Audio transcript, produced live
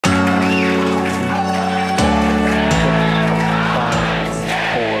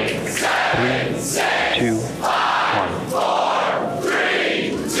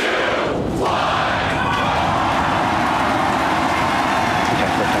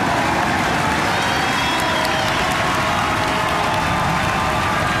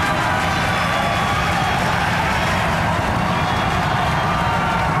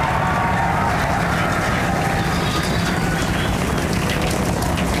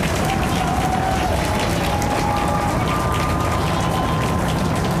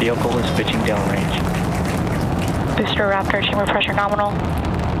Vehicle is pitching downrange. Booster Raptor, chamber pressure nominal.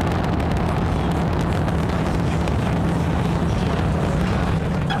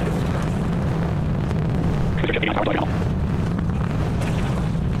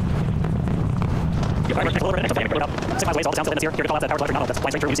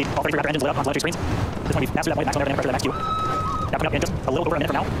 Coming up in just a little over a minute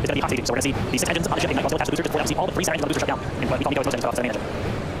from now, it's going to be hot staging. So we're going to see the 6 engines on the ship being let go to the booster before see all the 3 engines on the booster shut down. And we call the engine off the main engine.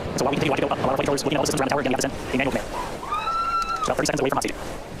 And so while we continue to go up, a lot of flight controllers looking at all the systems around the tower, getting the others in, being manual command. So about 30 seconds away from hot staging.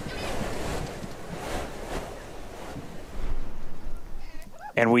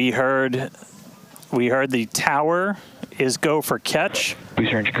 And we heard the tower is go for catch.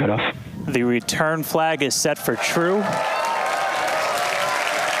 Booster engine cut off. The return flag is set for true.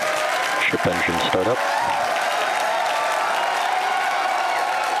 Ship engine start up.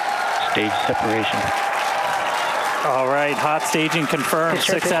 Stage separation. All right, hot staging confirmed.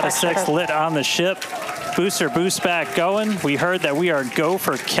 6 out of 6 lit on the ship. Booster boost back going. We heard that we are go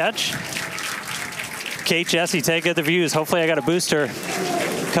for catch. Kate, Jesse, take it the views. Hopefully I got a booster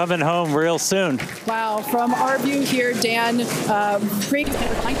coming home real soon. Wow, from our view here, Dan, great.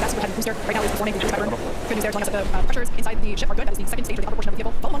 Booster. Right now is performing the burn. Good news there, telling us that the pressures inside the ship are good. That is the second stage of the upper portion of the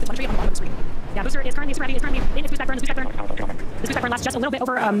vehicle. Follow along the telemetry on the bottom of the screen. Yeah, booster is currently in its boost back burn. This boost back burn lasts just a little bit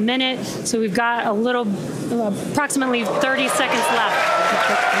over a minute, so we've got a little, approximately 30 seconds left.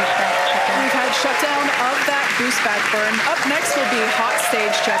 We've had shutdown of that boost back burn. Up next will be hot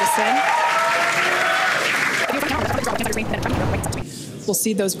stage jettison. We'll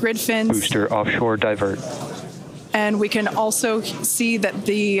see those grid fins. Booster offshore divert. And we can also see that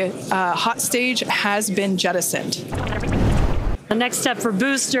the hot stage has been jettisoned. The next step for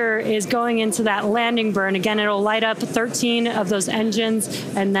booster is going into that landing burn. Again, it'll light up 13 of those engines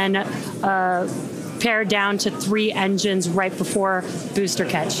and then pare down to 3 engines right before booster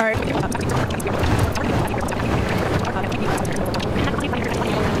catch. All right.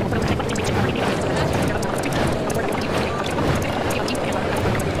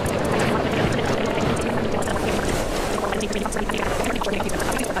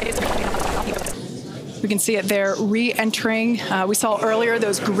 We can see it there re-entering. We saw earlier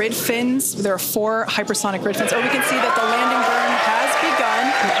those grid fins. There are 4 hypersonic grid fins. Oh, we can see that the landing burn has begun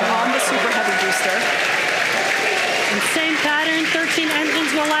on the Super Heavy booster. And same pattern, 13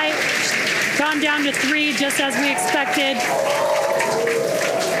 engines will light, gone down to 3 just as we expected.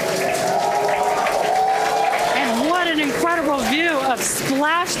 And what an incredible view of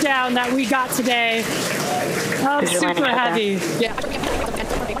splashdown that we got today of Super Heavy. Yeah.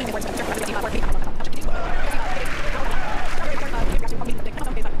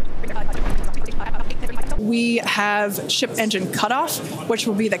 We have ship engine cutoff, which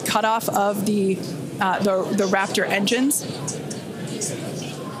will be the cutoff of the Raptor engines.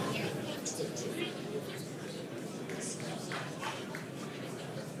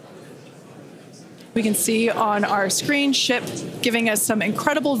 We can see on our screen ship giving us some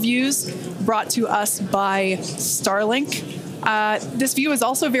incredible views brought to us by Starlink. This view is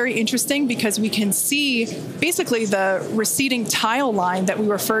also very interesting because we can see basically the receding tile line that we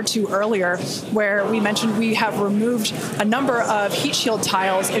referred to earlier, where we mentioned we have removed a number of heat shield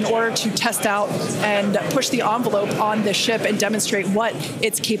tiles in order to test out and push the envelope on the ship and demonstrate what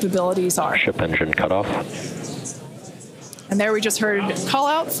its capabilities are. Ship engine cutoff. And there we just heard call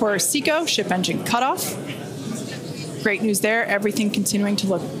out for SECO, ship engine cutoff. Great news there, everything continuing to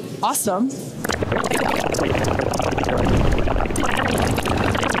look awesome.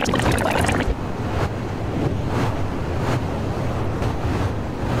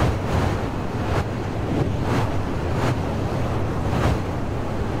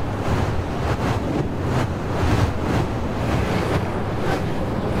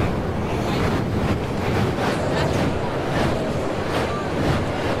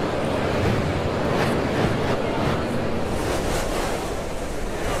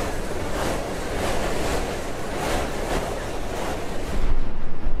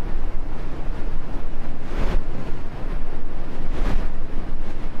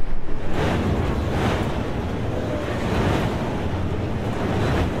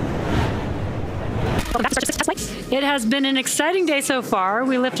 It has been an exciting day so far.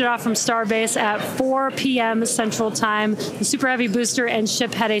 We lifted off from Starbase at 4 p.m. Central Time. The Super Heavy booster and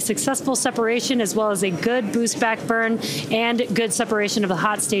ship had a successful separation as well as a good boost back burn and good separation of the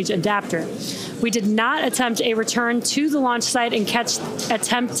hot stage adapter. We did not attempt a return to the launch site and catch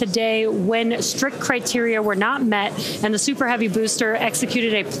attempt today when strict criteria were not met, and the Super Heavy booster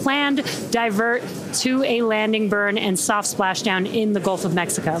executed a planned divert to a landing burn and soft splashdown in the Gulf of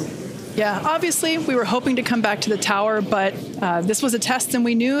Mexico. Yeah, obviously we were hoping to come back to the tower, but this was a test and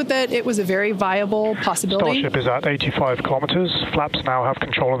we knew that it was a very viable possibility. Starship is at 85 kilometers. Flaps now have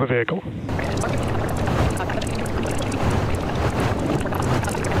control of the vehicle.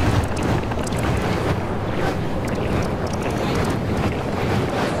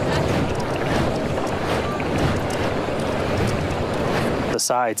 The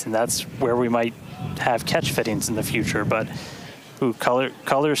sides, and that's where we might have catch fittings in the future, but ooh,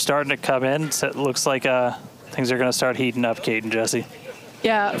 color's starting to come in, so it looks like things are going to start heating up, Kate and Jesse.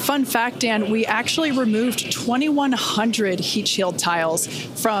 Yeah, fun fact, Dan, we actually removed 2,100 heat shield tiles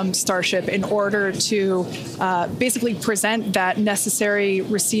from Starship in order to basically present that necessary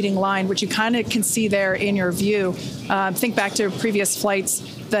receding line, which you kind of can see there in your view. Think back to previous flights,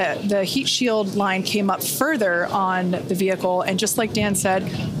 the heat shield line came up further on the vehicle, and just like Dan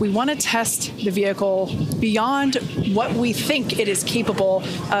said, we want to test the vehicle beyond what we think it is capable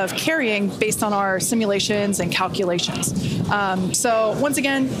of carrying based on our simulations and calculations. So once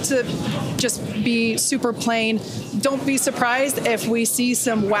again, to just be super plain, don't be surprised if we see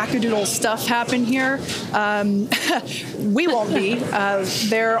some wackadoodle stuff happen here. We won't be.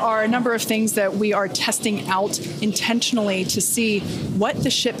 There are a number of things that we are testing out intentionally to see what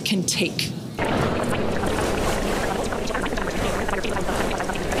the ship can take.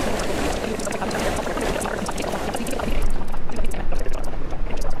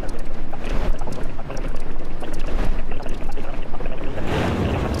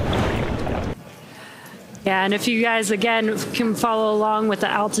 Yeah, and if you guys, again, can follow along with the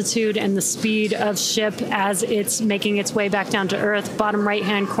altitude and the speed of ship as it's making its way back down to Earth, bottom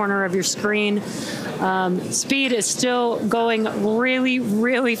right-hand corner of your screen, speed is still going really,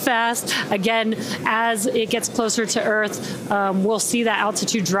 really fast. Again, as it gets closer to Earth, we'll see that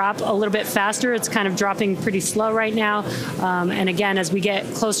altitude drop a little bit faster. It's kind of dropping pretty slow right now. And again, as we get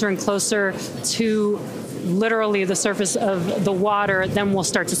closer and closer to literally the surface of the water, then we'll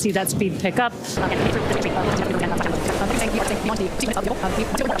start to see that speed pick up.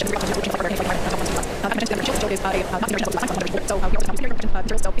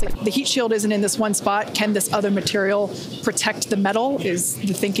 The heat shield isn't in this one spot. Can this other material protect the metal is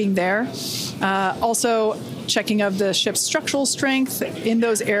the thinking there. Also, checking of the ship's structural strength in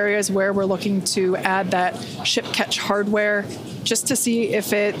those areas where we're looking to add that ship catch hardware just to see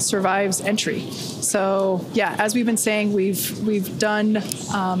if it survives entry. So yeah, as we've been saying, we've done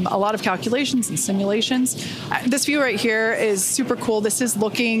a lot of calculations and simulations. This view right here is super cool. This is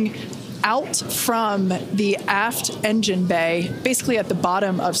looking out from the aft engine bay, basically at the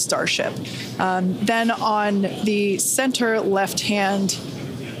bottom of Starship. Then on the center left-hand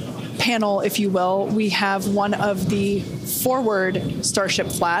panel, if you will, we have one of the forward Starship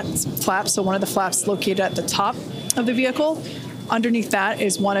flaps, so one of the flaps located at the top of the vehicle. Underneath that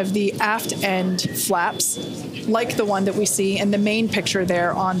is one of the aft end flaps, like the one that we see in the main picture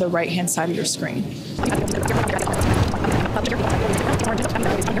there on the right-hand side of your screen.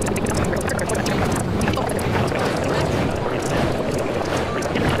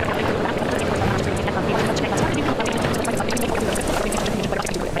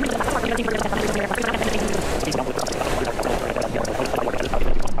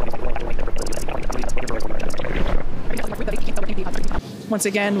 Once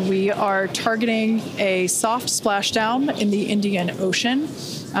again, we are targeting a soft splashdown in the Indian Ocean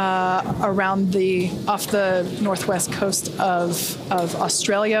around off the northwest coast of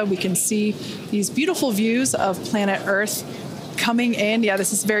Australia. We can see these beautiful views of planet Earth coming in. Yeah,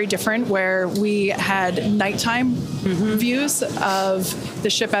 this is very different, where we had nighttime views of the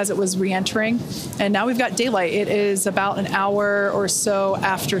ship as it was re-entering, and now we've got daylight. It is about an hour or so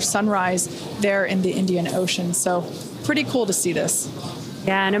after sunrise there in the Indian Ocean, so pretty cool to see this.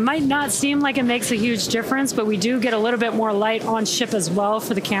 Yeah, and it might not seem like it makes a huge difference, but we do get a little bit more light on ship as well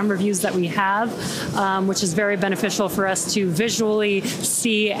for the camera views that we have, which is very beneficial for us to visually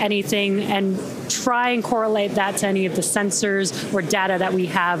see anything and try and correlate that to any of the sensors or data that we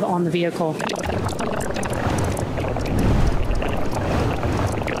have on the vehicle.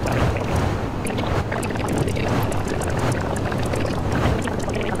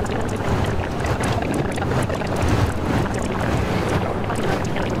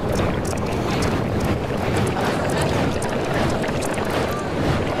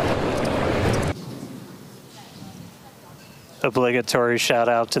 Obligatory shout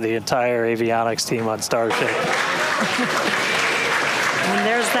out to the entire avionics team on Starship. And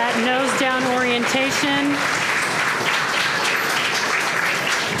there's that nose down orientation.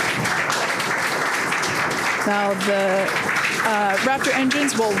 Now the Raptor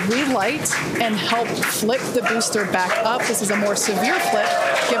engines will relight and help flip the booster back up. This is a more severe flip,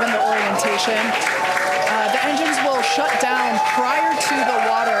 given the orientation. The engines will shut down prior to the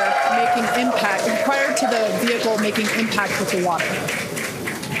water making impact, prior to the vehicle making impact with the water.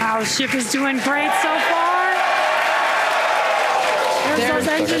 Our ship is doing great so far. There's those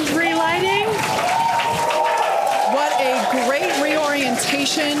engines relighting. What a great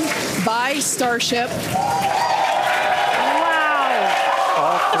reorientation by Starship. Wow.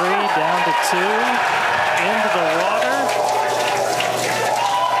 All three down to 2 into the water.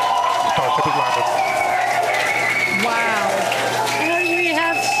 Starship is landed. Wow. And we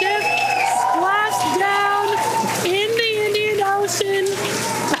have ship splashed down in the Indian Ocean.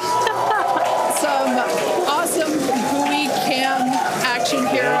 Some awesome buoy cam action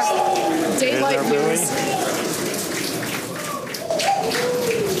here. Daylight There's our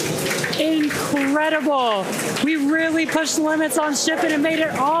Incredible. We really pushed the limits on ship and it made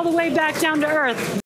it all the way back down to Earth.